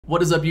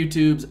What is up,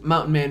 YouTubes?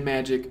 Mountain Man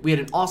Magic. We had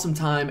an awesome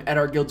time at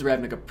our Guilds of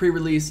Ravnica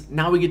pre-release.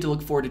 Now we get to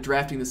look forward to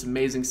drafting this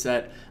amazing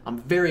set. I'm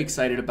very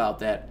excited about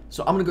that.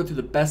 So I'm going to go through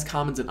the best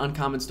commons and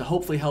uncommons to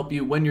hopefully help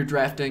you when you're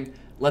drafting.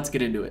 Let's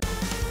get into it.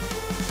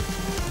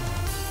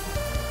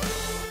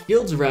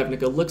 Guilds of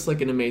Ravnica looks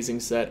like an amazing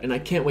set, and I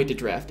can't wait to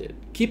draft it.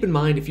 Keep in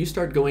mind, if you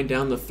start going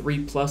down the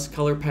 3+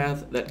 color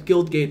path, that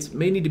guild gates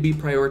may need to be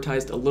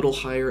prioritized a little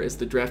higher as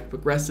the draft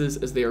progresses,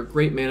 as they are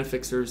great mana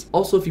fixers.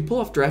 Also, if you pull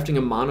off drafting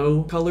a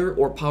mono color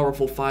or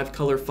powerful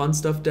 5-color fun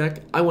stuff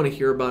deck, I want to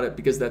hear about it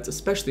because that's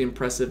especially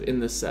impressive in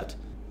this set.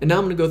 And now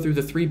I'm going to go through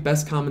the 3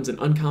 best commons and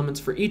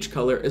uncommons for each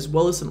color, as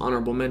well as some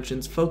honorable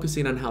mentions,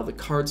 focusing on how the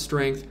card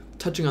strength,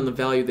 touching on the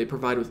value they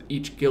provide with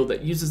each guild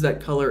that uses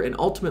that color, and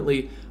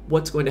ultimately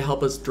what's going to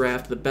help us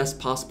draft the best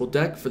possible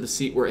deck for the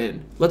seat we're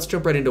in. Let's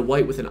jump right into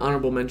white with an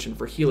honorable mention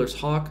for Healer's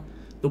Hawk.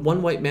 The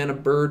 1 white mana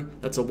bird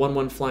that's a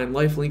 1/1 flying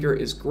lifelinker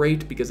is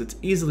great because it's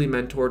easily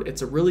mentored.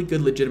 It's a really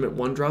good legitimate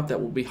 1-drop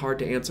that will be hard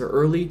to answer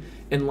early,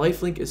 and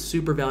lifelink is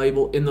super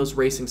valuable in those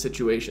racing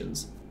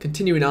situations.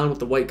 Continuing on with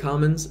the white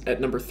commons,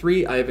 at number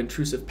 3 I have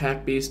Intrusive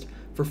Pack Beast.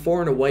 For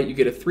 4 and a white, you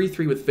get a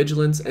 3/3 with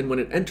Vigilance, and when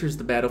it enters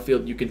the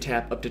battlefield, you can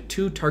tap up to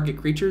 2 target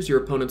creatures your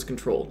opponents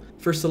control.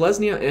 For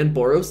Selesnya and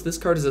Boros, this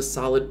card is a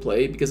solid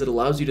play because it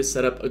allows you to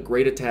set up a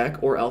great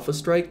attack or alpha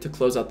strike to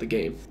close out the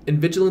game. And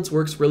Vigilance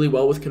works really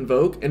well with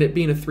Convoke, and it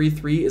being a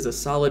 3/3 is a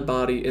solid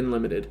body in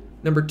Limited.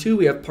 Number 2,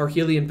 we have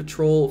Parhelion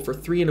Patrol. For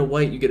 3 and a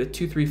white, you get a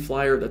 2/3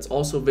 flyer that's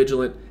also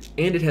Vigilant,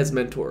 and it has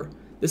Mentor.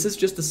 This is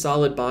just a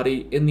solid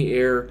body in the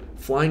air.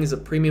 Flying is a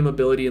premium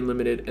ability in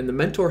Limited, and the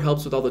Mentor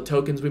helps with all the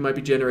tokens we might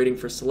be generating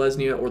for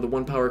Selesnya or the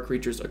 1-power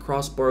creatures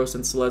across Boros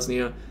and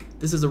Selesnya.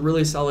 This is a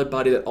really solid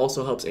body that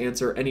also helps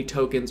answer any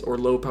tokens or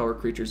low-power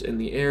creatures in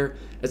the air,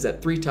 as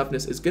that 3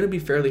 toughness is going to be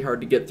fairly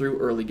hard to get through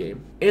early game.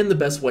 And the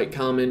best white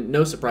common,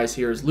 no surprise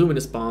here, is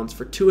Luminous Bonds.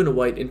 For 2 and a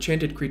white,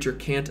 enchanted creature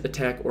can't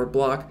attack or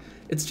block.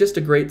 It's just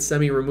a great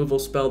semi-removal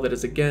spell that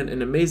is again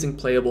an amazing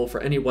playable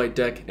for any white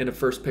deck and a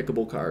first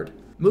pickable card.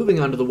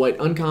 Moving on to the white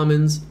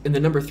uncommons, in the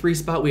number 3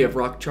 spot we have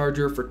Rock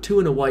Charger. For 2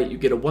 and a white, you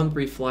get a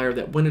 1/3 flyer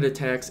that when it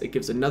attacks, it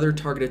gives another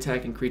target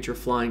attacking creature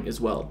flying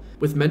as well.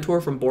 With Mentor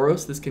from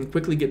Boros, this can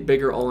quickly get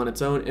bigger all on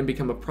its own and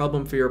become a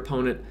problem for your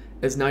opponent,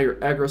 as now your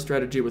aggro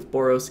strategy with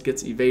Boros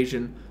gets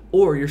evasion,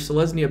 or your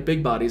Selesnya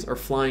big bodies are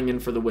flying in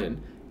for the win.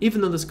 Even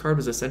though this card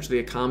was essentially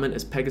a common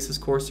as Pegasus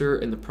Courser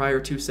in the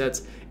prior 2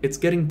 sets, it's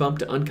getting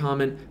bumped to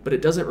uncommon, but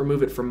it doesn't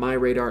remove it from my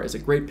radar as a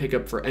great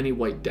pickup for any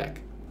white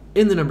deck.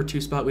 In the number 2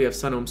 spot, we have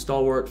Sunhome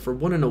Stalwart. For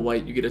 1 and a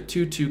white, you get a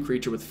 2/2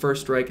 creature with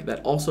First Strike that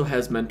also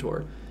has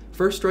Mentor.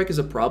 First Strike is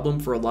a problem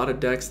for a lot of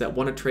decks that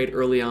want to trade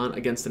early on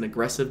against an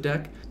aggressive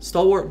deck.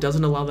 Stalwart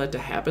doesn't allow that to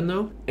happen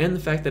though, and the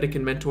fact that it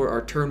can mentor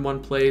our turn 1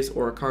 plays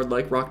or a card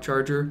like Rock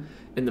Charger,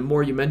 and the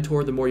more you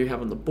mentor, the more you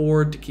have on the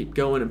board to keep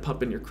going and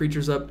pumping your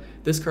creatures up.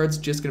 This card's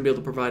just going to be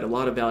able to provide a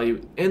lot of value,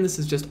 and this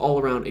is just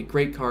all around a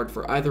great card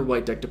for either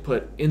white deck to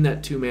put in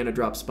that 2 mana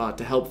drop spot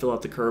to help fill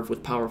out the curve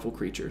with powerful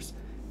creatures.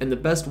 And the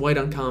best white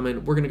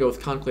uncommon, we're going to go with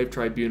Conclave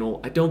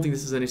Tribunal. I don't think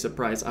this is any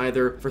surprise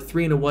either. For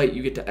 3 and a white,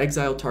 you get to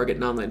exile target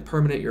non-land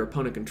permanent your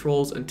opponent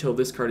controls until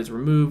this card is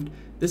removed.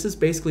 This is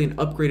basically an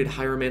upgraded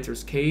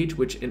Hieromancer's Cage,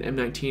 which in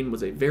M19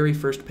 was a very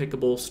first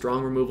pickable,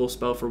 strong removal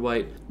spell for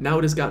white. Now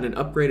it has gotten an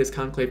upgrade as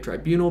Conclave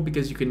Tribunal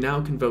because you can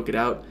now convoke it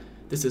out.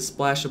 This is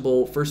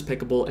splashable, first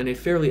pickable, and a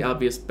fairly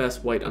obvious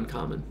best white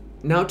uncommon.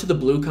 Now to the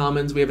blue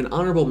commons, we have an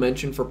honorable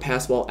mention for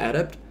Passwall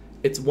Adept.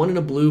 It's 1 and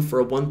a blue for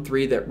a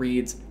 1/3 that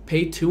reads,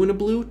 pay 2 and a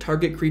blue,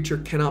 target creature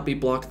cannot be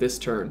blocked this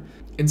turn.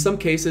 In some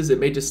cases, it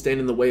may just stand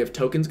in the way of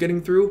tokens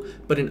getting through,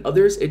 but in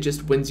others, it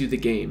just wins you the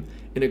game.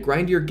 In a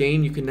grindier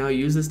game, you can now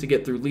use this to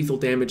get through lethal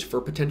damage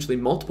for potentially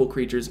multiple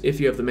creatures if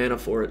you have the mana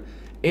for it.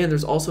 And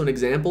there's also an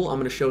example I'm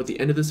going to show at the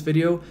end of this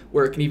video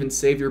where it can even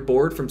save your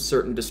board from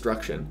certain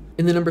destruction.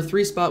 In the number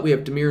 3 spot, we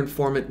have Dimir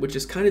Informant, which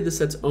is kind of the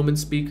set's Omen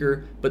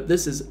Speaker, but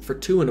this is for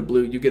 2 and a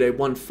blue, you get a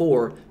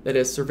 1/4 that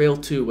has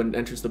Surveil 2 when it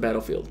enters the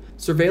battlefield.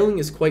 Surveiling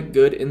is quite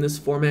good in this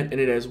format, and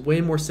it has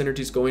way more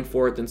synergies going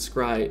for it than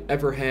Scry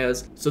ever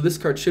has, so this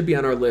card should be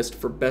on our list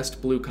for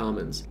best blue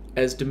commons,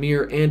 as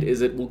Dimir and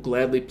Izzet will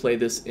gladly play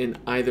this in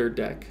either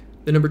deck.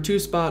 The number 2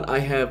 spot, I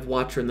have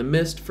Watcher in the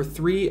Mist. For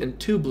 3 and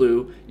 2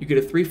 blue, you get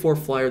a 3/4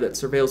 flyer that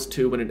surveils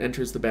 2 when it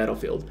enters the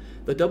battlefield.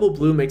 The double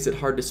blue makes it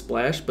hard to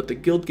splash, but the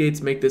guild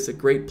gates make this a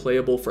great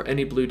playable for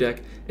any blue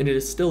deck, and it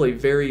is still a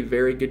very,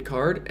 very good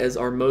card, as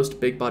are most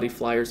big body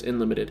flyers in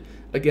Limited.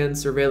 Again,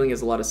 surveilling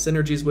has a lot of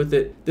synergies with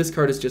it. This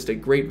card is just a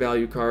great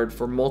value card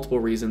for multiple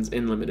reasons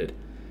in Limited.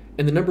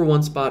 In the number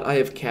 1 spot, I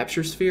have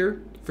Capture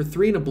Sphere. For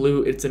 3 and a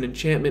blue, it's an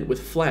enchantment with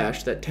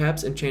flash that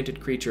taps enchanted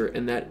creature,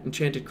 and that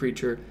enchanted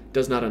creature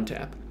does not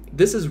untap.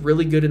 This is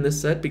really good in this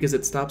set because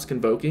it stops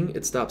convoking,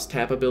 it stops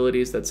tap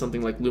abilities that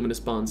something like Luminous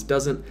Bonds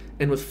doesn't,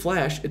 and with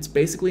flash, it's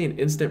basically an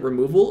instant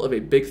removal of a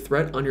big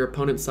threat on your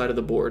opponent's side of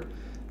the board.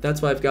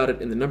 That's why I've got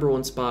it in the number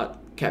 1 spot,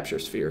 Capture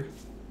Sphere.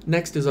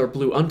 Next is our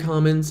blue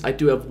uncommons. I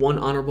do have one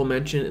honorable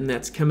mention, and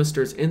that's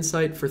Chemister's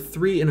Insight. For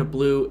 3 in a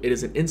blue, it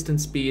is an instant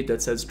speed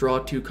that says draw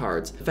 2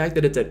 cards. The fact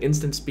that it's at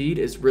instant speed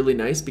is really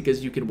nice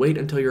because you can wait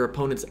until your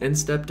opponent's end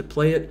step to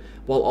play it,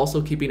 while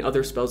also keeping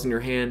other spells in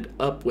your hand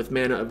up with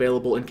mana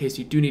available in case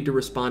you do need to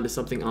respond to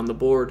something on the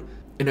board.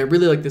 And I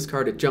really like this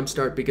card at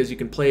Jumpstart because you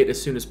can play it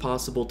as soon as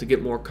possible to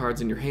get more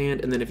cards in your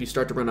hand, and then if you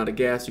start to run out of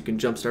gas, you can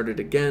Jumpstart it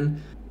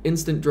again.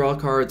 Instant draw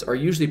cards are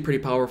usually pretty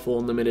powerful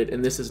and limited,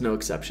 and this is no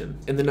exception.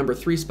 In the number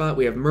 3 spot,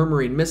 we have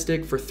Murmuring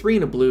Mystic. For 3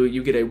 in a blue,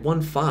 you get a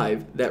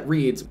 1/5 that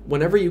reads,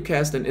 whenever you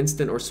cast an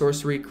instant or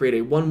sorcery, create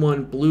a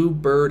 1/1 blue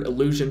bird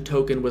illusion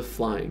token with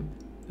flying.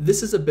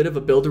 This is a bit of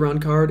a build-around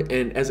card,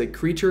 and as a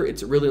creature,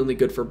 it's really only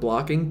good for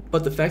blocking,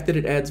 but the fact that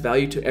it adds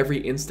value to every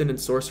instant and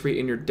sorcery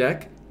in your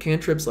deck,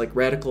 cantrips like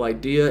Radical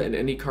Idea and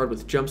any card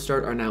with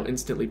Jumpstart are now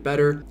instantly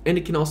better, and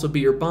it can also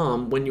be your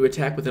bomb when you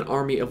attack with an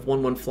army of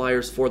 1/1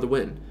 flyers for the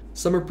win.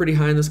 Some are pretty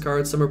high in this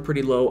card, some are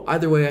pretty low.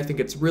 Either way, I think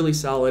it's really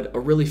solid, a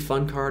really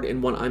fun card,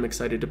 and one I'm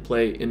excited to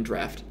play in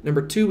draft.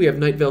 Number 2, we have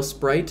Nightveil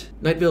Sprite.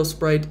 Nightveil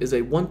Sprite is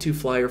a 1/2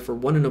 flyer for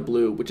 1 in a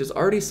blue, which is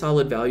already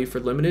solid value for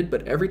limited,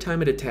 but every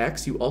time it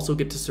attacks, you also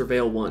get to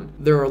surveil 1.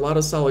 There are a lot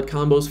of solid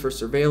combos for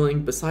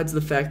surveilling. Besides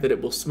the fact that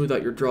it will smooth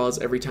out your draws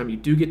every time you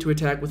do get to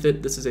attack with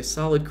it, this is a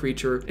solid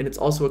creature, and it's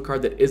also a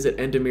card that Izzet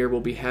and Dimir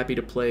will be happy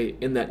to play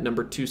in that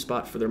number 2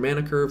 spot for their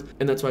mana curve,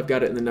 and that's why I've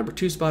got it in the number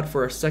 2 spot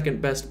for our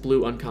second best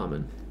blue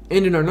uncommon.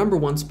 And in our number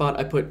 1 spot,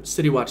 I put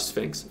Citywatch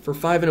Sphinx. For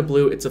 5 in a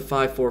blue, it's a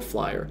 5/4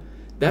 flyer.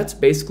 That's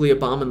basically a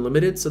bomb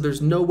unlimited, so there's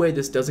no way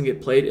this doesn't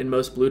get played in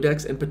most blue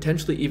decks and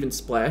potentially even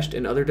splashed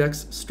in other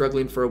decks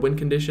struggling for a win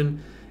condition.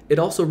 It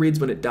also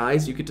reads when it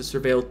dies, you get to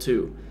surveil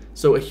 2.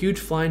 So a huge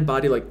flying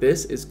body like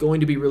this is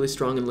going to be really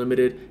strong and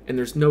limited, and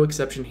there's no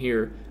exception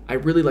here. I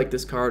really like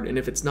this card, and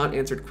if it's not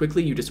answered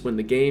quickly, you just win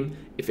the game.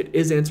 If it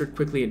is answered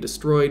quickly and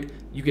destroyed,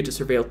 you get to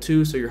surveil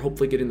 2, so you're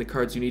hopefully getting the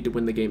cards you need to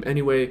win the game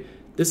anyway.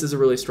 This is a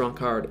really strong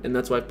card, and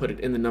that's why I put it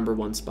in the number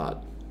 1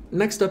 spot.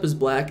 Next up is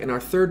black, and our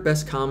third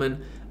best common.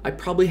 I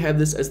probably have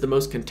this as the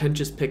most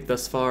contentious pick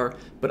thus far,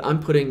 but I'm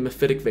putting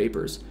Mephitic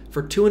Vapors.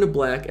 For 2 in a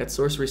black at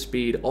sorcery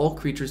speed, all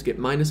creatures get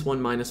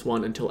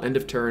 -1/-1 until end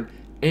of turn,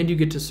 and you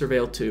get to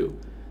surveil 2.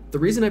 The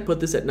reason I put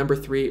this at number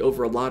 3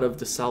 over a lot of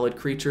the solid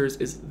creatures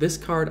is this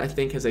card I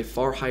think has a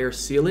far higher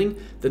ceiling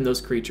than those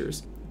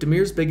creatures.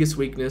 Dimir's biggest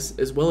weakness,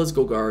 as well as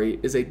Golgari,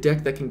 is a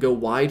deck that can go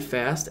wide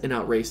fast and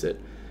outrace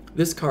it.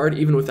 This card,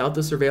 even without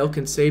the surveil,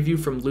 can save you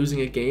from losing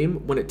a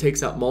game when it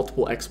takes out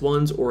multiple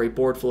X1s or a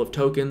board full of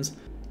tokens.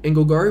 And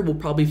Golgari will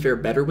probably fare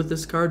better with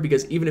this card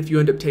because even if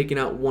you end up taking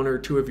out 1 or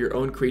 2 of your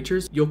own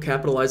creatures, you'll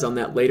capitalize on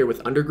that later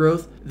with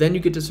Undergrowth. Then you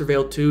get to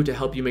surveil 2 to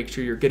help you make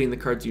sure you're getting the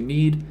cards you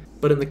need.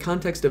 But in the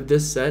context of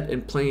this set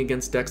and playing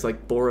against decks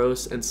like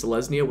Boros and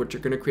Selesnya, which are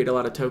going to create a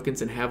lot of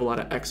tokens and have a lot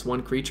of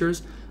X1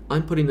 creatures,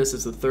 I'm putting this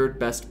as the third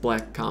best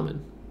black common.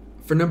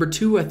 For number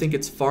 2, I think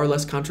it's far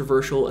less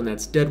controversial, and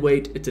that's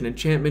Deadweight. It's an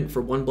enchantment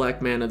for 1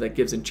 black mana that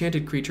gives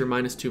enchanted creature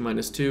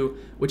 -2/-2,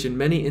 which in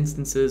many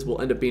instances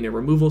will end up being a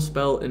removal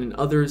spell, and in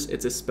others,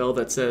 it's a spell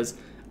that says,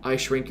 I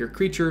shrink your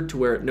creature to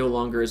where it no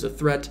longer is a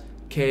threat,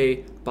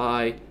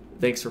 bye,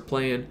 thanks for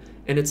playing,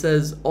 and it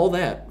says all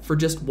that for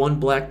just 1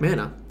 black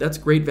mana. That's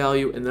great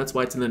value, and that's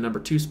why it's in the number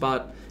 2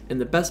 spot. And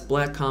the best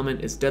black common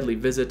is Deadly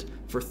Visit.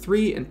 For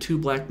 3 and 2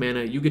 black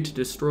mana, you get to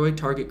destroy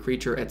target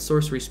creature at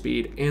sorcery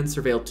speed and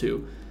surveil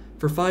 2.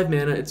 For 5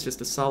 mana, it's just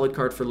a solid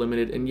card for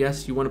limited, and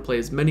yes, you want to play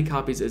as many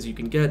copies as you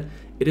can get.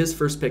 It is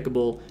first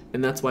pickable,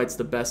 and that's why it's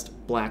the best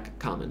black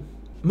common.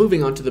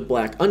 Moving on to the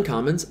black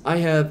uncommons, I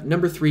have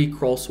number 3,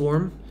 Crawl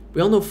Swarm.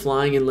 We all know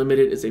flying in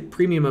limited is a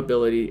premium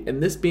ability,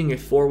 and this being a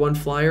 4/1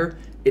 flyer,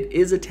 it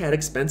is a tad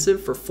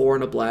expensive for 4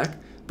 in a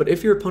black, but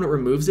if your opponent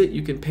removes it,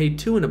 you can pay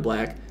 2 in a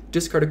black,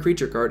 discard a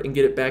creature card, and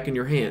get it back in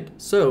your hand.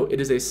 So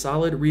it is a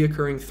solid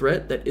reoccurring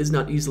threat that is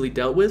not easily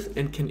dealt with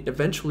and can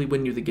eventually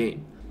win you the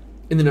game.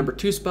 In the number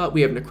 2 spot,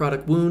 we have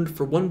Necrotic Wound.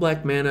 For 1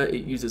 black mana,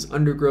 it uses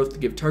Undergrowth to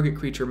give target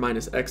creature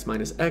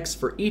 -X/-X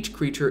for each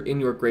creature in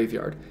your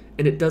graveyard,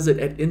 and it does it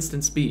at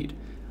instant speed.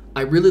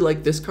 I really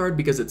like this card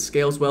because it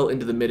scales well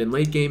into the mid and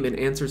late game and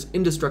answers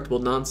indestructible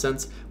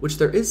nonsense, which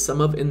there is some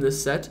of in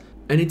this set.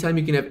 Anytime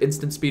you can have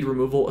instant speed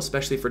removal,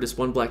 especially for just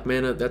 1 black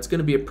mana, that's going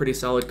to be a pretty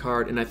solid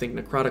card, and I think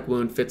Necrotic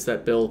Wound fits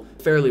that bill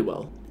fairly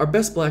well. Our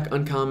best black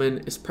uncommon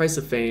is Price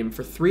of Fame.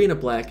 For 3 in a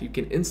black, you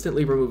can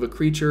instantly remove a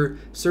creature,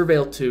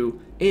 surveil 2,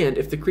 and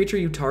if the creature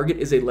you target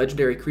is a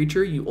legendary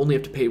creature, you only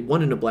have to pay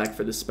 1 in a black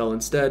for this spell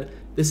instead.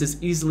 This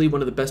is easily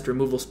one of the best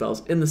removal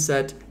spells in the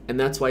set, and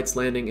that's why it's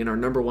landing in our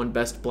number 1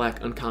 best black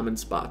uncommon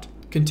spot.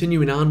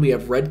 Continuing on, we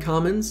have red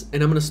commons,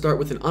 and I'm going to start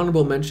with an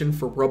honorable mention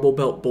for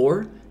Rubblebelt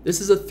Boar. This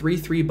is a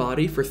 3/3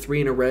 body for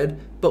 3 in a red,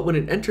 but when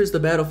it enters the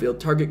battlefield,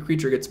 target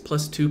creature gets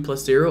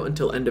 +2/+0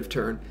 until end of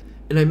turn.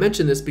 And I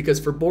mention this because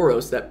for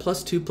Boros, that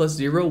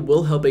 +2/+0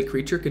 will help a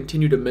creature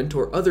continue to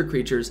mentor other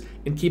creatures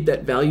and keep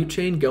that value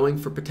chain going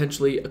for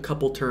potentially a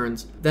couple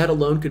turns. That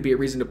alone could be a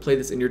reason to play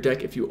this in your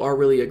deck if you are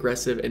really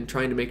aggressive and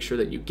trying to make sure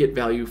that you get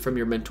value from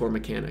your mentor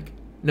mechanic.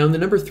 Now in the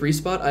number 3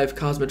 spot, I have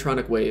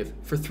Cosmotronic Wave.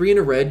 For 3 in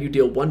a red, you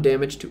deal 1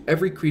 damage to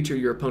every creature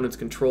your opponents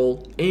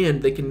control,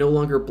 and they can no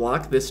longer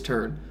block this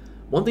turn.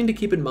 One thing to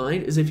keep in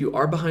mind is if you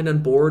are behind on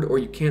board or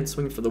you can't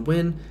swing for the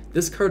win,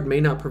 this card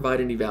may not provide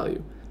any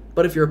value.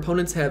 But if your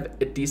opponents have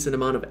a decent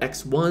amount of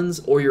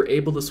X1s or you're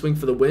able to swing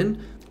for the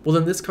win, well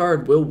then this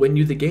card will win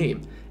you the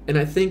game. And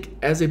I think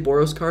as a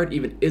Boros card,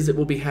 even Izzet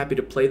will be happy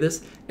to play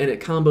this, and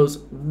it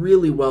combos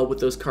really well with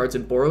those cards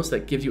in Boros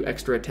that give you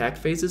extra attack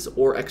phases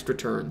or extra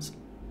turns.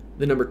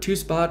 The number 2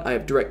 spot, I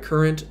have Direct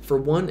Current. For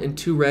 1 and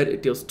 2 red,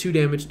 it deals 2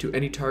 damage to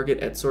any target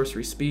at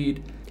sorcery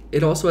speed.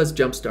 It also has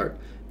Jumpstart.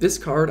 This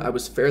card I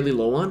was fairly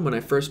low on when I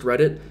first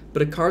read it,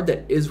 but a card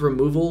that is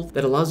removal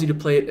that allows you to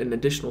play it an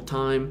additional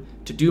time,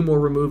 to do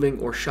more removing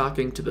or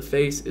shocking to the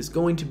face is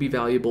going to be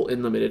valuable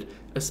in Limited,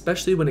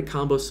 especially when it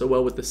combos so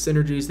well with the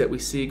synergies that we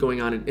see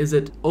going on in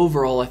Izzet.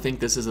 Overall, I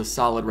think this is a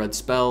solid red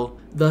spell,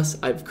 thus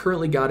I've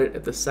currently got it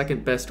at the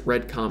second best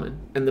red common.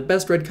 And the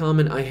best red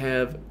common I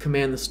have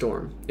Command the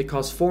Storm. It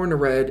costs 4 in a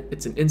red,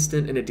 it's an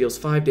instant, and it deals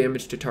 5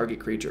 damage to target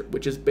creature,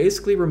 which is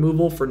basically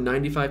removal for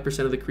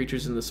 95% of the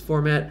creatures in this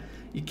format.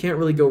 You can't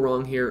really go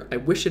wrong here. I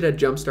wish it had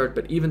Jumpstart,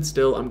 but even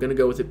still, I'm going to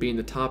go with it being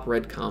the top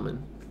red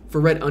common. For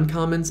red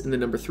uncommons, in the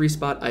number 3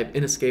 spot, I have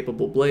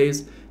Inescapable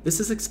Blaze. This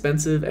is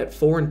expensive at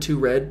 4 and 2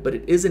 red, but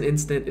it is an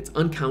instant, it's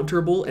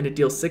uncounterable, and it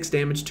deals 6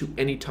 damage to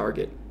any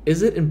target.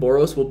 Izzet and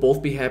Boros will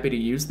both be happy to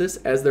use this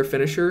as their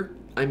finisher.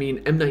 I mean,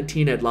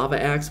 M19 had Lava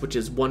Axe, which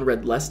is 1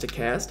 red less to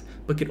cast,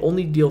 but could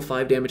only deal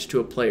 5 damage to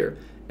a player,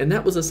 and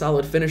that was a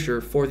solid finisher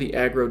for the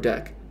aggro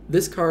deck.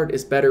 This card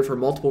is better for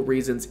multiple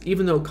reasons,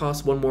 even though it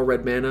costs 1 more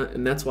red mana,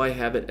 and that's why I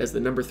have it as the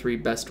number 3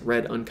 best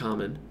red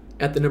uncommon.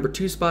 At the number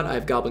 2 spot, I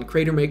have Goblin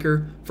Crater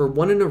Maker. For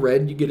 1 in a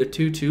red, you get a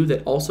 2/2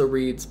 that also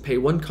reads, pay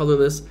 1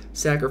 colorless,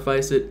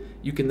 sacrifice it,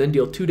 you can then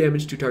deal 2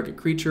 damage to target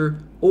creature,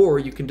 or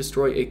you can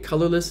destroy a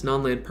colorless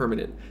non-land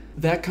permanent.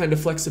 That kind of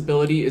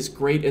flexibility is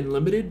great in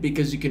Limited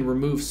because you can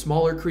remove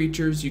smaller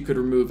creatures, you could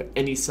remove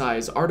any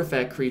size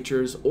artifact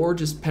creatures, or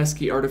just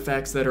pesky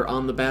artifacts that are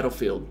on the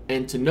battlefield.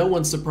 And to no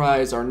one's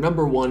surprise, our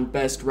number 1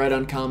 best red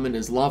uncommon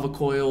is Lava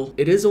Coil.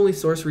 It is only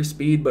sorcery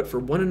speed, but for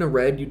 1 in a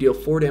red, you deal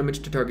 4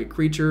 damage to target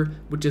creature,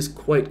 which is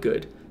quite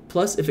good.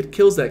 Plus, if it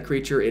kills that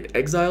creature, it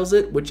exiles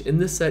it, which in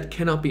this set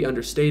cannot be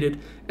understated,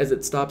 as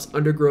it stops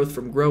undergrowth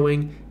from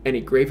growing,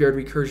 any graveyard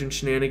recursion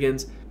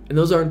shenanigans, and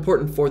those are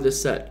important for this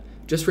set.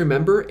 Just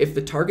remember, if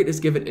the target is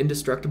given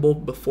indestructible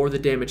before the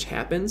damage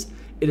happens,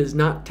 it is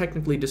not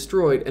technically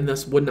destroyed and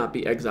thus would not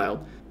be exiled.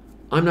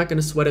 I'm not going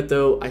to sweat it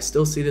though, I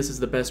still see this as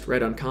the best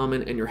red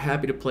uncommon, and you're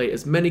happy to play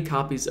as many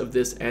copies of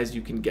this as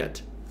you can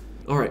get.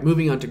 Alright,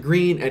 moving on to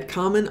green. At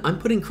common, I'm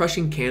putting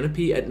Crushing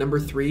Canopy at number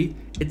 3.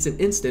 It's an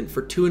instant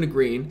for 2 and a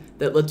green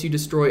that lets you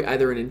destroy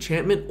either an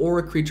enchantment or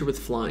a creature with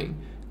flying.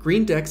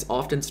 Green decks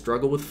often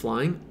struggle with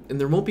flying, and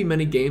there won't be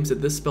many games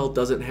that this spell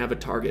doesn't have a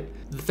target.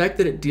 The fact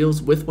that it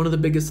deals with one of the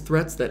biggest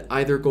threats that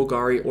either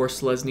Golgari or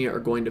Selesnya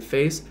are going to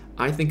face,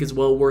 I think is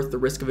well worth the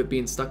risk of it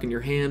being stuck in your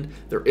hand.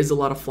 There is a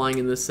lot of flying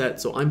in this set,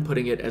 so I'm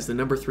putting it as the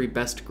number 3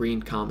 best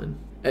green common.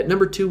 At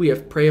number 2 we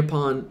have Prey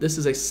Upon. This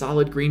is a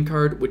solid green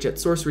card, which at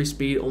sorcery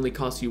speed only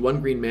costs you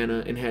 1 green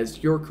mana and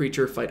has your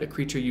creature fight a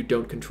creature you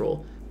don't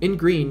control. In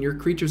green, your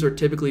creatures are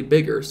typically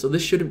bigger, so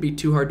this shouldn't be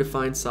too hard to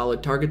find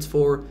solid targets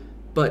for,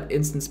 but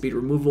instant speed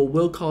removal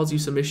will cause you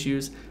some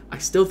issues. I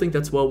still think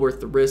that's well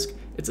worth the risk.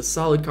 It's a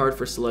solid card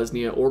for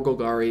Selesnya or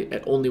Golgari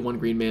at only 1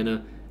 green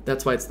mana.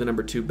 That's why it's the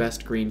number 2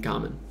 best green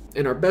common.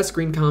 And our best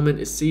green common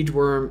is Siege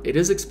Worm. It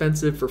is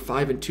expensive. For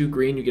 5 and 2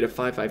 green, you get a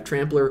 5/5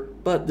 Trampler,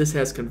 but this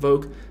has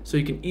Convoke, so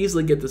you can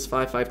easily get this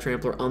 5/5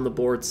 Trampler on the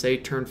board, say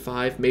turn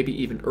 5, maybe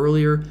even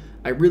earlier.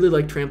 I really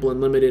like Trample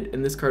Unlimited,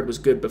 and this card was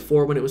good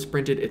before when it was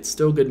printed. It's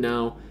still good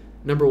now.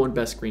 Number 1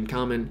 best green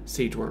common,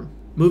 Siege Worm.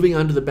 Moving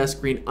on to the best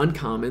green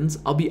uncommons,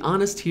 I'll be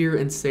honest here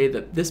and say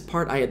that this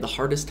part I had the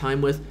hardest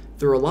time with.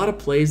 There are a lot of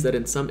plays that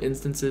in some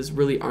instances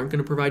really aren't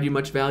going to provide you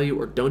much value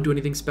or don't do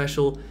anything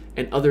special,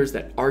 and others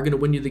that are going to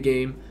win you the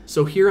game.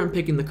 So here I'm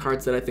picking the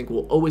cards that I think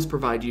will always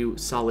provide you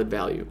solid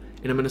value.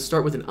 And I'm going to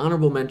start with an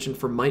honorable mention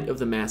for Might of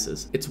the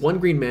Masses. It's 1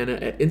 green mana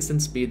at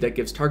instant speed that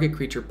gives target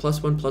creature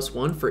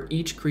 +1/+1 for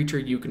each creature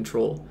you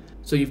control.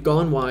 So you've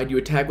gone wide, you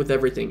attack with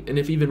everything, and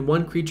if even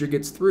one creature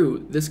gets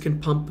through, this can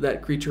pump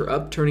that creature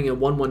up, turning a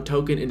 1/1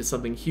 token into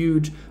something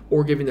huge,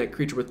 or giving that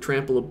creature with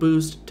Trample a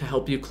boost to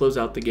help you close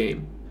out the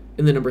game.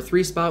 In the number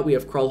 3 spot, we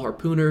have Crawl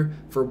Harpooner.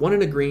 For 1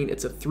 and a green,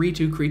 it's a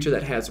 3/2 creature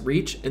that has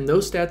reach, and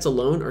those stats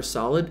alone are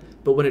solid,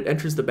 but when it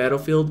enters the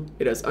battlefield,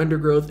 it has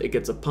Undergrowth, it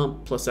gets a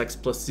pump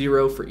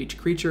 +X+0 for each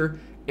creature,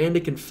 and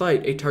it can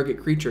fight a target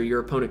creature your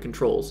opponent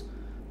controls.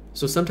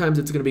 So sometimes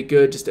it's going to be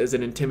good just as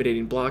an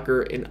intimidating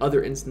blocker. In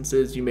other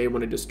instances, you may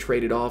want to just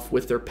trade it off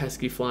with their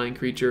pesky flying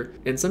creature.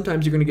 And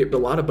sometimes you're going to get a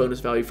lot of bonus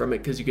value from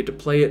it because you get to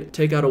play it,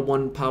 take out a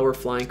 1 power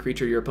flying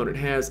creature your opponent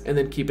has, and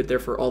then keep it there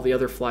for all the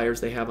other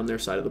flyers they have on their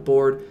side of the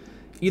board.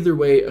 Either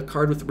way, a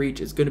card with reach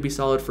is going to be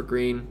solid for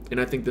green, and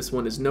I think this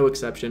one is no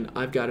exception.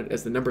 I've got it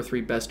as the number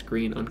 3 best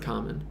green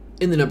uncommon.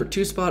 In the number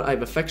 2 spot, I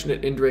have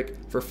Affectionate Indrik.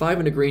 For 5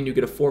 and a green, you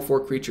get a 4/4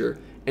 creature.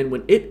 and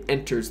when it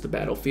enters the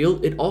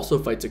battlefield, it also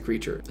fights a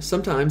creature.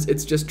 Sometimes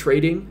it's just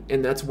trading,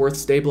 and that's worth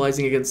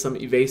stabilizing against some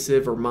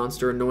evasive or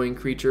monster annoying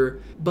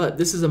creature, but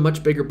this is a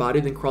much bigger body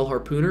than Crawl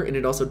Harpooner, and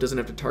it also doesn't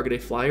have to target a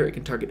flyer. It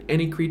can target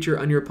any creature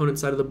on your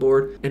opponent's side of the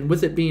board, and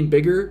with it being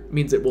bigger,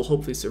 means it will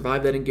hopefully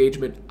survive that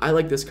engagement. I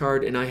like this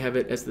card, and I have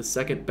it as the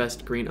second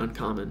best green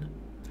uncommon.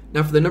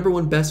 Now for the number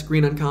one best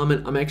green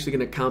uncommon, I'm actually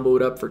going to combo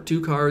it up for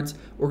 2 cards.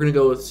 We're going to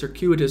go with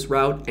Circuitous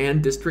Route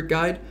and District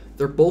Guide.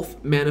 They're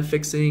both mana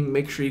fixing,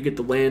 make sure you get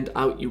the land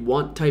out you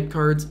want type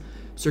cards.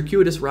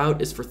 Circuitous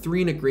Route is for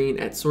 3 and a green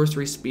at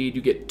sorcery speed.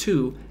 You get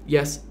 2,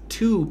 yes,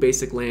 2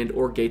 basic land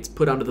or gates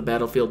put onto the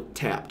battlefield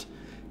tapped.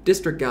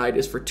 District Guide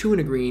is for 2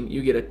 and a green.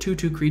 You get a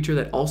 2/2 creature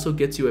that also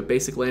gets you a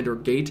basic land or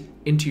gate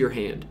into your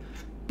hand.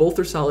 Both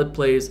are solid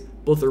plays.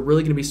 Both are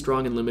really going to be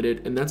strong and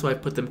limited, and that's why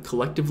I've put them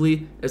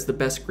collectively as the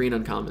best green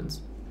uncommons.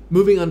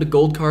 Moving on to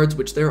gold cards,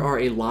 which there are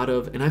a lot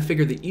of, and I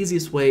figure the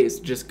easiest way is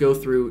to just go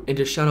through and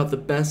just shout out the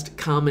best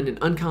common and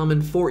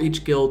uncommon for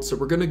each guild. So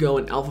we're going to go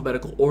in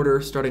alphabetical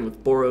order, starting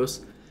with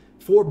Boros.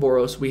 For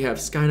Boros, we have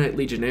Sky Knight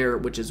Legionnaire,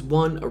 which is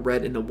 1, a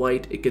red and a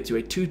white. It gets you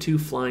a 2/2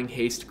 flying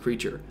haste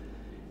creature.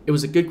 It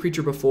was a good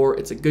creature before,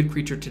 it's a good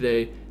creature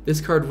today.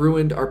 This card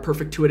ruined our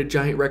perfect 2-headed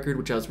giant record,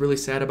 which I was really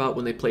sad about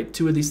when they played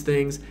 2 of these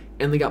things,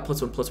 and they got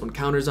 +1/+1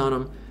 counters on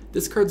them.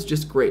 This card's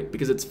just great,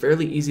 because it's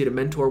fairly easy to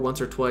mentor once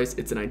or twice,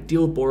 it's an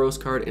ideal Boros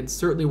card, and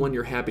certainly one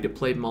you're happy to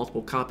play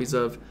multiple copies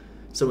of.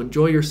 So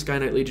enjoy your Sky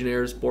Knight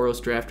Legionnaires,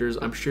 Boros drafters,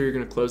 I'm sure you're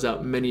going to close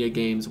out many a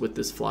games with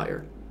this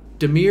flyer.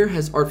 Dimir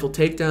has Artful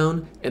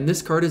Takedown, and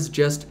this card is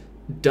just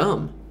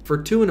dumb. For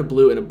 2 and a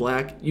blue and a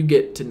black, you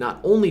get to not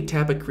only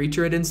tap a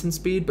creature at instant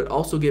speed, but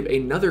also give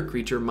another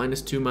creature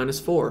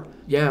 -2/-4.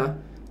 Yeah,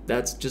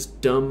 that's just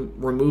dumb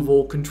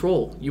removal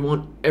control. You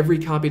want every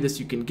copy of this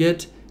you can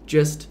get.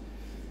 Just,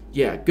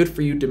 yeah, good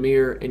for you,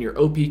 Dimir, and your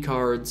OP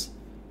cards.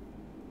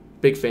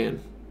 Big fan.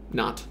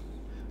 Not.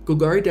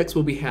 Golgari decks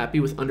will be happy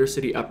with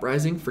Undercity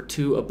Uprising for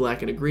 2, a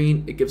black and a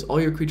green. It gives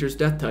all your creatures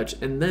Death Touch,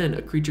 and then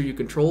a creature you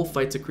control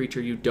fights a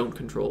creature you don't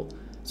control.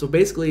 So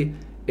basically,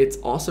 it's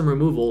awesome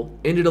removal,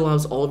 and it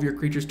allows all of your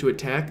creatures to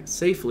attack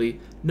safely,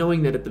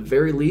 knowing that at the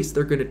very least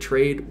they're going to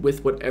trade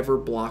with whatever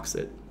blocks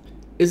it.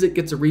 Izzet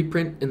gets a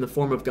reprint in the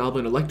form of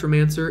Goblin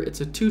Electromancer.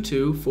 It's a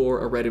 2/2 for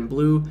a red and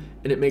blue,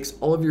 and it makes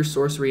all of your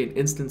sorcery and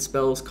instant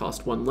spells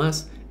cost 1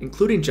 less,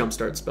 including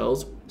jumpstart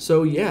spells.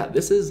 So yeah,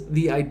 this is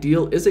the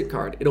ideal Izzet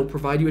card. It'll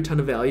provide you a ton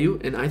of value,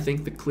 and I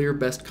think the clear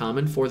best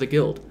common for the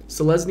guild.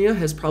 Selesnya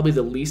has probably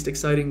the least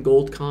exciting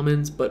gold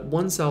commons, but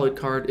one solid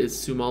card is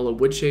Sumala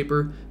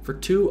Woodshaper. For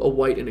 2, a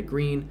white and a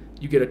green,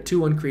 you get a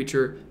 2/1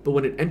 creature, but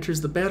when it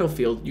enters the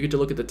battlefield, you get to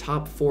look at the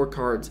top 4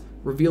 cards,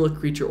 reveal a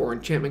creature or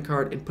enchantment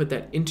card, and put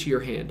that into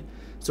your hand.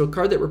 So a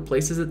card that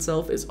replaces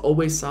itself is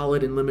always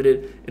solid and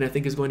limited, and I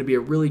think is going to be a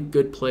really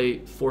good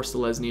play for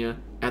Selesnya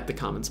at the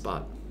common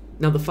spot.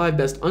 Now the 5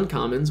 best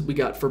uncommons we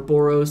got for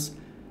Boros.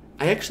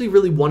 I actually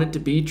really want it to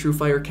be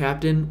Truefire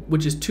Captain,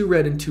 which is 2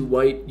 red and 2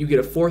 white. You get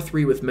a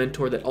 4/3 with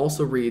Mentor that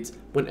also reads,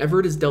 whenever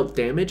it is dealt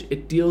damage,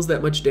 it deals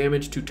that much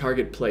damage to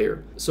target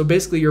player. So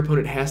basically your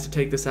opponent has to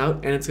take this out,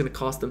 and it's going to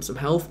cost them some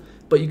health,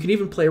 but you can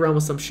even play around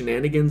with some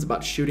shenanigans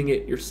about shooting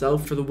it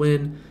yourself for the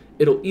win.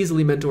 It'll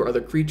easily mentor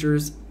other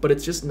creatures, but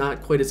it's just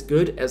not quite as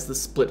good as the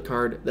split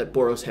card that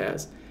Boros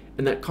has.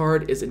 And that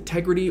card is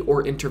Integrity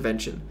or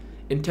Intervention.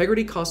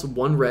 Integrity costs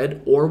 1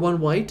 red or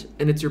 1 white,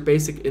 and it's your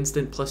basic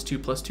instant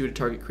 +2/+2 to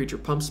target creature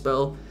pump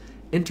spell.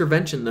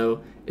 Intervention, though,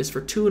 is for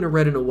 2 and a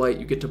red and a white.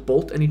 You get to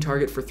bolt any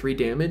target for 3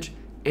 damage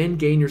and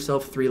gain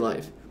yourself 3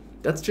 life.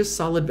 That's just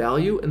solid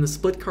value, and the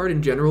split card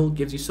in general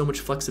gives you so much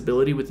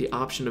flexibility with the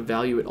option of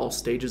value at all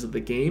stages of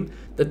the game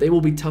that they will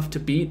be tough to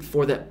beat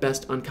for that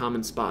best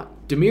uncommon spot.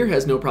 Dimir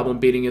has no problem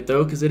beating it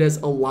though, because it has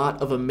a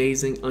lot of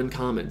amazing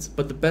uncommons,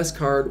 but the best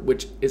card,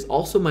 which is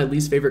also my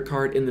least favorite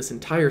card in this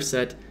entire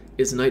set,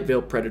 is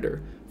Nightveil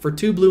Predator. For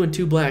 2 blue and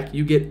 2 black,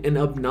 you get an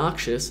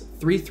obnoxious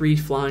 3/3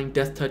 flying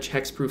Death Touch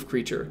hexproof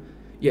creature.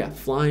 Yeah,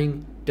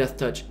 flying, Death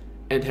Touch,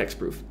 and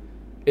hexproof.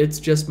 It's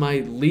just my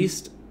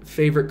least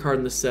favorite card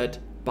in the set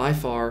by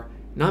far,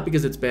 not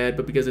because it's bad,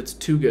 but because it's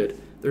too good.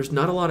 There's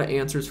not a lot of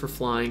answers for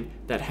flying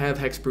that have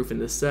hexproof in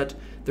this set.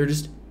 There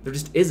just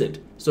isn't.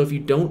 So if you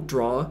don't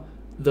draw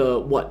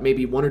the,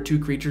 maybe 1 or 2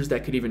 creatures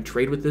that could even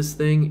trade with this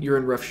thing, you're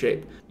in rough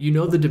shape. You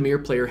know the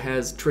Dimir player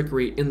has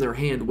Trickery in their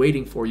hand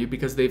waiting for you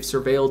because they've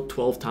surveilled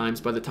 12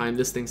 times by the time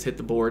this thing's hit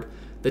the board.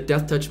 The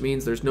Death Touch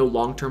means there's no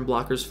long-term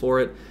blockers for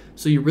it,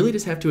 so you really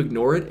just have to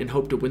ignore it and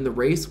hope to win the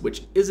race,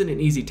 which isn't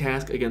an easy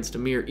task against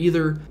Dimir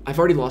either. I've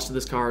already lost to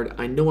this card.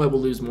 I know I will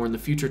lose more in the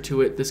future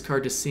to it. This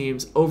card just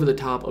seems over the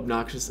top,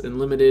 obnoxious, and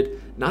limited.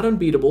 Not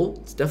unbeatable.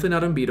 It's definitely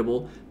not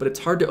unbeatable, but it's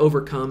hard to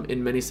overcome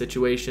in many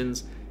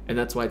situations, and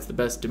that's why it's the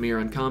best Dimir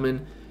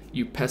uncommon,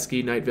 you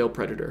pesky Nightveil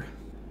Predator.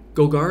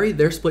 Golgari,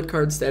 their split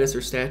card status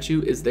or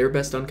statue is their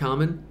best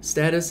uncommon.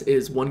 Status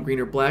is 1 green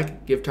or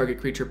black, give target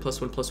creature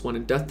 +1/+1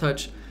 in Death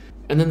Touch.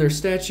 And then their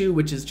statue,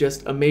 which is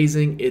just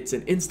amazing, it's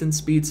an instant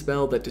speed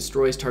spell that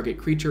destroys target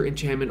creature,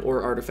 enchantment,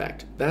 or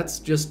artifact. That's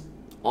just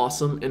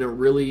awesome and a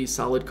really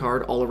solid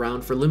card all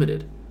around for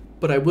limited.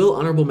 But I will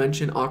honorable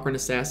mention Ocarina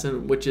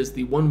Assassin, which is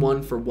the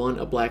 1/1 for 1,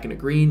 a black and a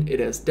green. It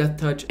has Death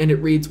Touch, and it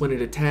reads when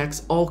it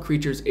attacks, all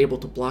creatures able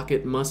to block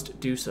it must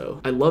do so.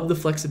 I love the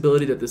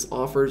flexibility that this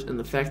offers and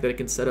the fact that it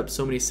can set up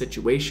so many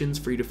situations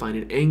for you to find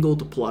an angle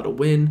to pull out a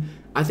win.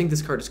 I think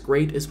this card is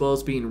great, as well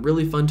as being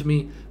really fun to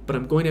me, but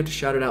I'm going to have to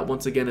shout it out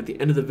once again at the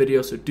end of the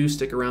video, so do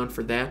stick around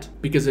for that.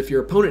 Because if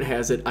your opponent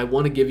has it, I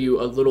want to give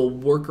you a little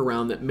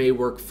workaround that may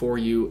work for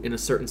you in a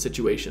certain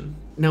situation.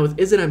 Now with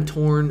Is It I'm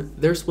Torn,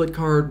 their split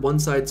card, one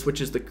side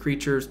switches the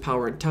creature's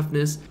power and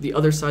toughness, the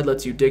other side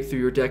lets you dig through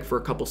your deck for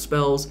a couple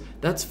spells.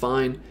 That's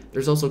fine.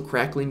 There's also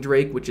Crackling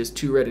Drake, which is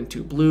 2 red and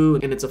 2 blue,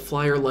 and it's a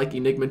flyer like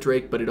Enigma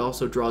Drake, but it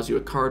also draws you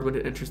a card when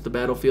it enters the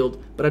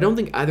battlefield. But I don't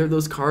think either of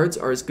those cards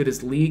are as good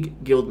as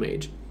League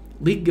Guildmage.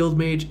 League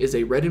Guildmage is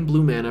a red and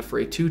blue mana for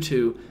a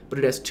 2/2, but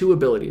it has 2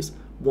 abilities.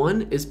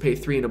 One is pay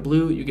 3 and a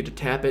blue, you get to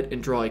tap it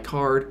and draw a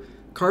card.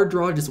 Card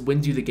draw just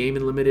wins you the game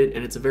in Limited,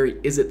 and it's a very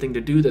is-it thing to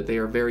do that they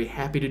are very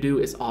happy to do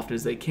as often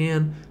as they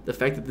can. The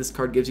fact that this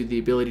card gives you the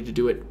ability to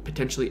do it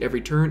potentially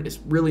every turn is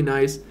really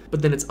nice,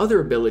 but then its other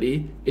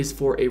ability is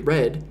for a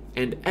red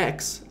and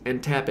X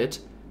and tap it.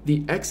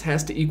 The X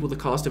has to equal the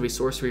cost of a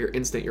sorcery or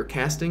instant you're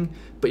casting,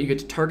 but you get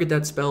to target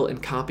that spell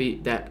and copy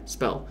that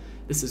spell.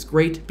 This is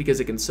great because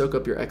it can soak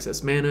up your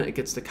excess mana, it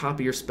gets to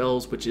copy your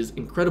spells, which is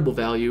incredible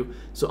value,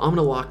 so I'm going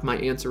to lock my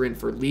answer in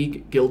for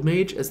League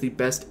Guildmage as the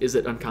best Is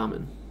It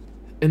Uncommon.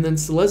 And then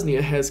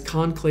Selesnya has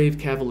Conclave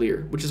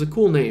Cavalier, which is a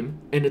cool name,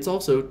 and it's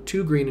also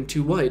 2 green and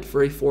 2 white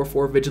for a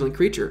 4/4 vigilant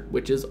creature,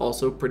 which is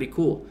also pretty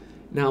cool.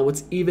 Now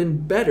what's even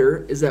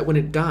better is that when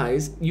it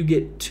dies, you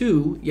get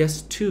 2,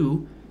 yes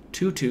 2,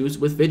 2/2s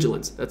with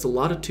vigilance. That's a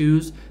lot of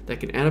 2s that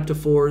can add up to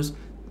 4s.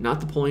 Not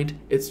the point,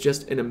 it's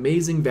just an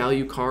amazing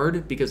value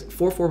card because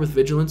 4/4 with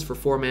vigilance for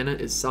 4 mana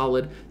is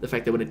solid. The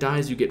fact that when it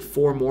dies you get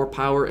 4 more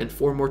power and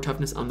 4 more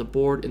toughness on the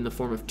board in the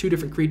form of 2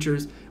 different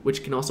creatures,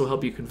 which can also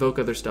help you convoke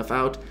other stuff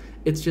out.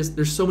 It's just,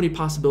 there's so many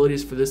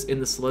possibilities for this in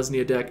the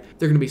Selesnya deck.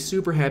 They're going to be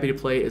super happy to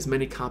play as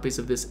many copies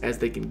of this as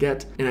they can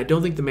get, and I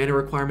don't think the mana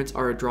requirements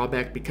are a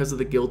drawback because of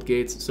the guild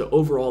gates, so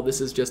overall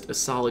this is just a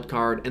solid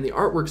card, and the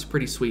artwork's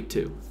pretty sweet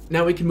too.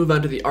 Now we can move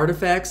on to the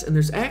artifacts, and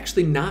there's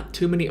actually not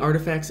too many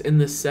artifacts in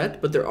this set,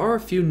 but there are a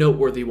few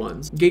noteworthy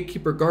ones.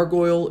 Gatekeeper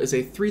Gargoyle is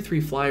a 3/3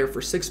 flyer for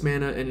 6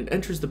 mana, and it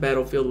enters the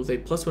battlefield with a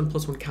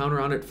 +1/+1 counter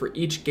on it for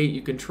each gate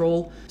you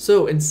control.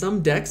 So in some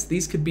decks,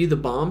 these could be the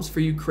bombs for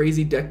you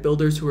crazy deck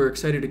builders who are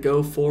excited to go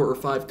 4 or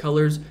 5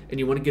 colors and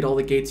you want to get all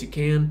the gates you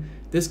can.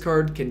 This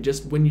card can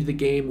just win you the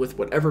game with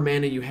whatever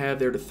mana you have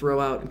there to throw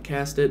out and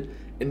cast it,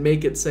 and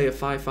make it, say, a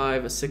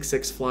 5/5, a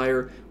 6/6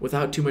 flyer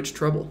without too much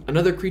trouble.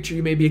 Another creature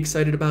you may be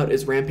excited about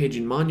is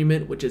Rampaging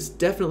Monument, which is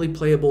definitely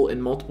playable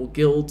in multiple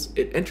guilds.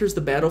 It enters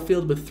the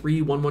battlefield with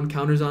 3 1/1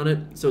 counters on it,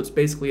 so it's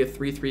basically a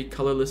 3/3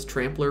 colorless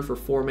trampler for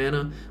 4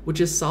 mana,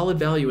 which is solid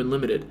value in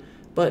Limited.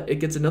 But it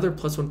gets another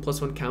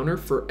 +1/+1 counter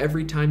for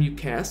every time you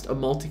cast a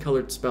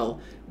multicolored spell,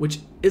 which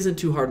isn't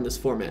too hard in this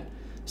format.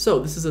 So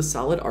this is a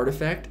solid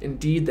artifact,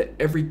 indeed, that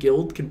every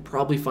guild can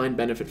probably find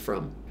benefit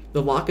from.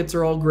 The lockets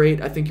are all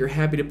great. I think you're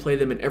happy to play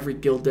them in every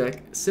guild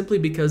deck simply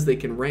because they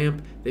can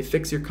ramp, they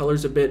fix your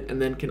colors a bit,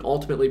 and then can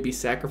ultimately be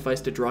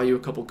sacrificed to draw you a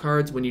couple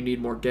cards when you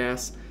need more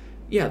gas.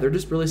 Yeah, they're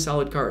just really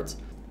solid cards.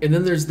 And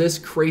then there's this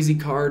crazy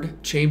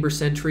card, Chamber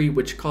Sentry,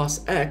 which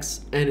costs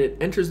X, and it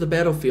enters the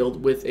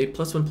battlefield with a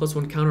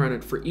 +1/+1 counter on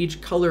it for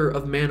each color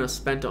of mana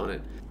spent on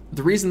it.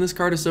 The reason this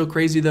card is so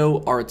crazy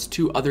though are its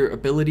 2 other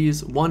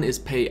abilities. One is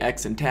pay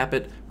X and tap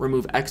it,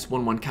 remove X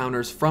 1/1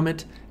 counters from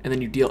it, and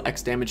then you deal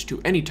X damage to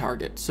any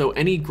target. So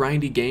any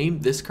grindy game,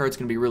 this card's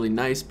going to be really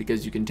nice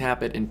because you can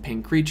tap it and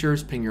ping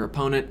creatures, ping your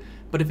opponent.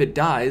 But if it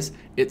dies,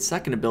 its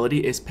second ability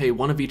is pay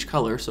 1 of each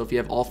color, so if you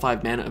have all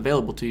 5 mana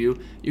available to you,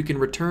 you can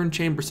return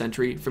Chamber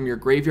Sentry from your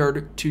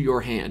graveyard to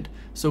your hand.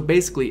 So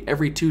basically,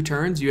 every 2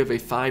 turns, you have a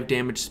 5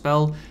 damage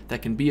spell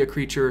that can be a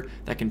creature,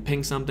 that can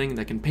ping something,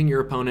 that can ping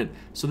your opponent.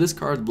 So this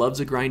card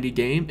loves a grindy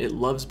game, it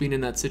loves being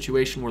in that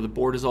situation where the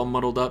board is all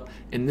muddled up,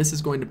 and this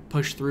is going to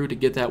push through to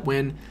get that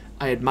win.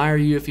 I admire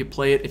you if you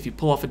play it. If you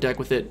pull off a deck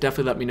with it,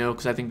 definitely let me know,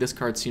 because I think this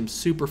card seems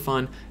super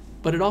fun.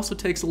 But it also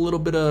takes a little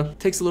bit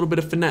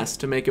of finesse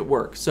to make it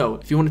work. So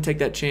if you want to take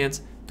that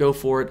chance, go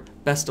for it.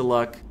 Best of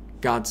luck.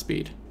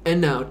 Godspeed.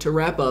 And now, to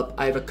wrap up,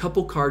 I have a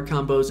couple card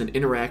combos and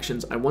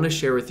interactions I want to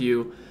share with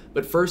you.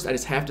 But first, I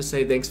just have to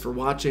say thanks for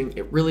watching.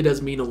 It really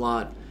does mean a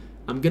lot.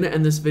 I'm going to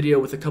end this video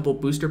with a couple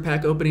booster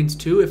pack openings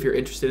too, if you're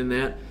interested in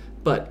that.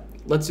 But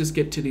let's just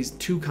get to these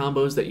 2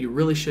 combos that you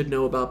really should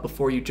know about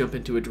before you jump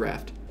into a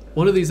draft.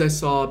 One of these I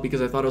saw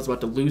because I thought I was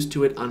about to lose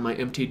to it on my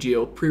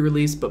MTGO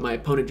pre-release, but my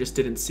opponent just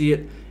didn't see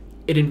it.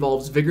 It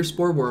involves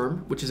Vigorspore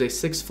Worm, which is a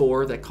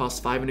 6/4 that costs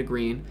 5 and a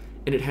green,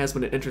 and it has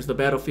when it enters the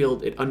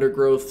battlefield, it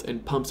undergrowth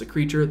and pumps a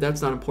creature.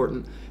 That's not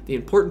important. The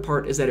important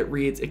part is that it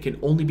reads it can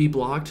only be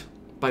blocked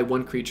by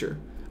 1 creature,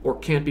 or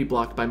can't be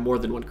blocked by more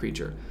than 1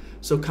 creature.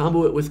 So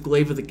combo it with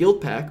Glaive of the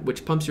Guild pack,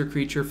 which pumps your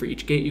creature for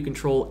each gate you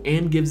control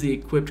and gives the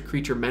equipped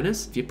creature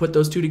menace. If you put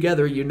those two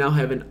together, you now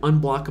have an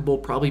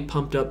unblockable, probably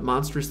pumped up,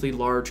 monstrously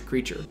large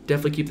creature.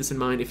 Definitely keep this in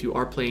mind if you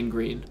are playing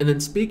green. And then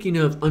speaking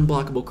of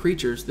unblockable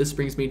creatures, this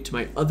brings me to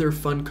my other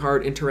fun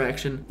card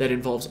interaction that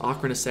involves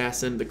Ocarina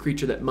Assassin, the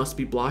creature that must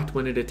be blocked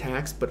when it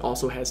attacks but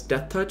also has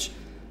Death Touch,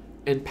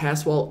 and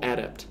Passwall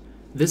Adept.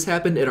 This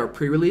happened at our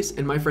pre-release,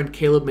 and my friend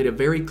Caleb made a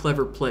very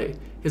clever play.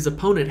 His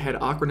opponent had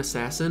Ocarina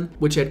Assassin,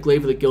 which had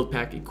Glaive of the Guild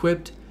pack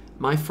equipped.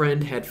 My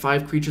friend had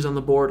 5 creatures on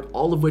the board,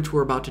 all of which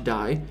were about to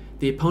die.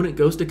 The opponent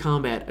goes to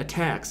combat,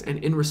 attacks,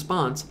 and in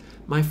response,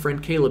 my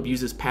friend Caleb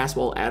uses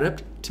Passwall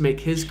Adept to make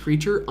his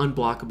creature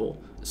unblockable.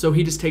 So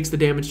he just takes the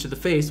damage to the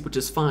face, which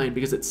is fine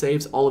because it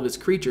saves all of his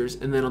creatures,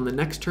 and then on the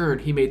next turn,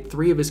 he made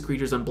 3 of his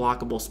creatures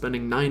unblockable,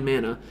 spending 9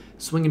 mana,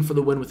 swinging for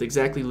the win with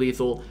exactly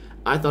lethal.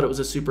 I thought it was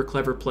a super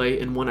clever play,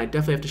 and one I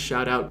definitely have to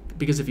shout out,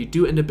 because if you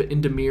do end up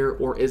in Dimir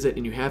or Izzet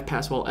and you have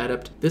Passwall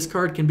Adept, this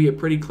card can be a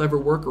pretty clever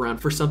workaround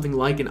for something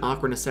like an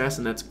Ocarina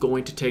Assassin that's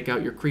going to take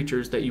out your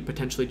creatures that you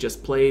potentially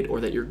just played or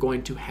that you're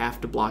going to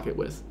have to block it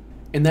with.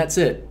 And that's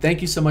it.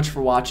 Thank you so much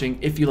for watching.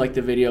 If you like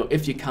the video,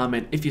 if you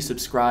comment, if you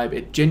subscribe,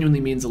 it genuinely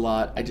means a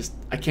lot.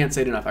 I can't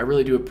say it enough. I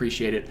really do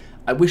appreciate it.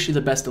 I wish you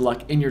the best of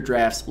luck in your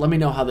drafts. Let me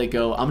know how they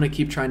go. I'm going to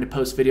keep trying to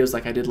post videos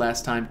like I did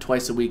last time,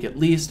 twice a week at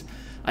least.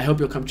 I hope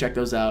you'll come check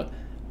those out.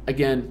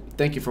 Again,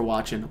 thank you for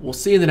watching. We'll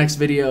see you in the next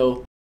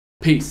video.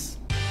 Peace.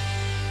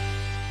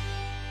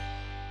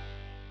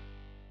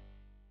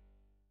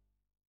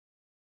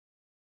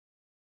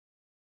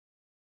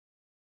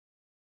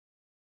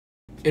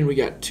 And we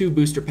got 2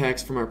 booster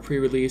packs from our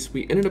pre-release.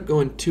 We ended up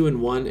going 2 and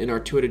 1 in our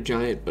 2-headed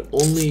giant, but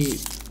only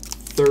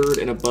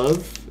 3rd and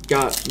above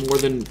got more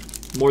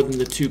than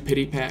the 2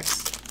 pity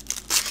packs.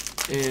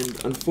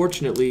 And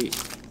unfortunately,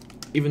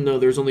 even though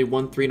there's only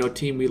one 3-0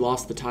 team, we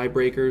lost the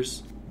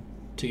tiebreakers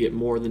to get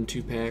more than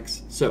 2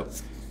 packs. So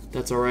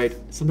that's alright.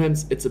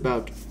 Sometimes it's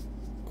about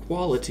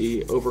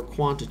quality over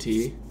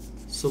quantity.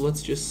 So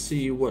let's just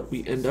see what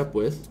we end up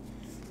with.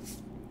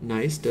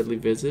 Nice, Deadly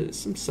Visit,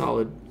 some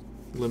solid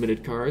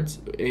limited cards,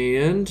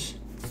 and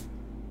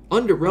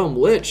Underrealm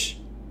Lich.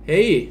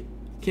 Hey,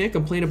 can't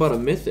complain about a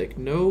mythic.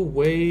 No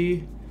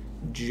way,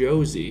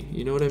 Josie.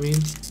 You know what I mean?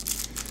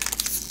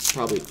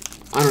 Probably.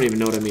 I don't even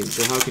know what I mean,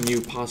 so how can you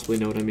possibly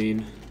know what I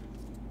mean?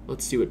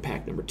 Let's see what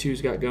pack number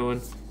 2's got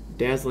going.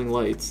 Dazzling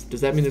Lights.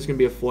 Does that mean there's going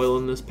to be a foil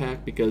in this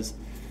pack because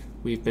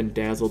we've been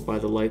dazzled by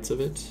the lights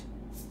of it?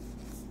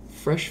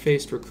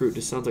 Fresh-Faced Recruit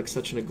just sounds like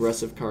such an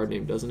aggressive card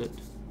name, doesn't it?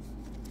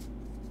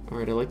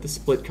 Alright, I like the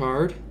split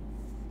card.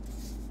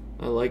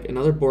 I like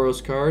another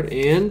Boros card,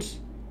 and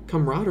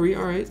Camaraderie,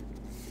 alright.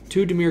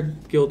 2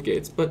 Dimir Guild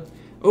Gates, but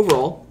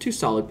overall, 2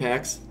 solid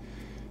packs.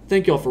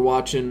 Thank you all for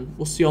watching.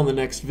 We'll see you all in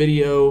the next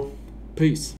video. Peace.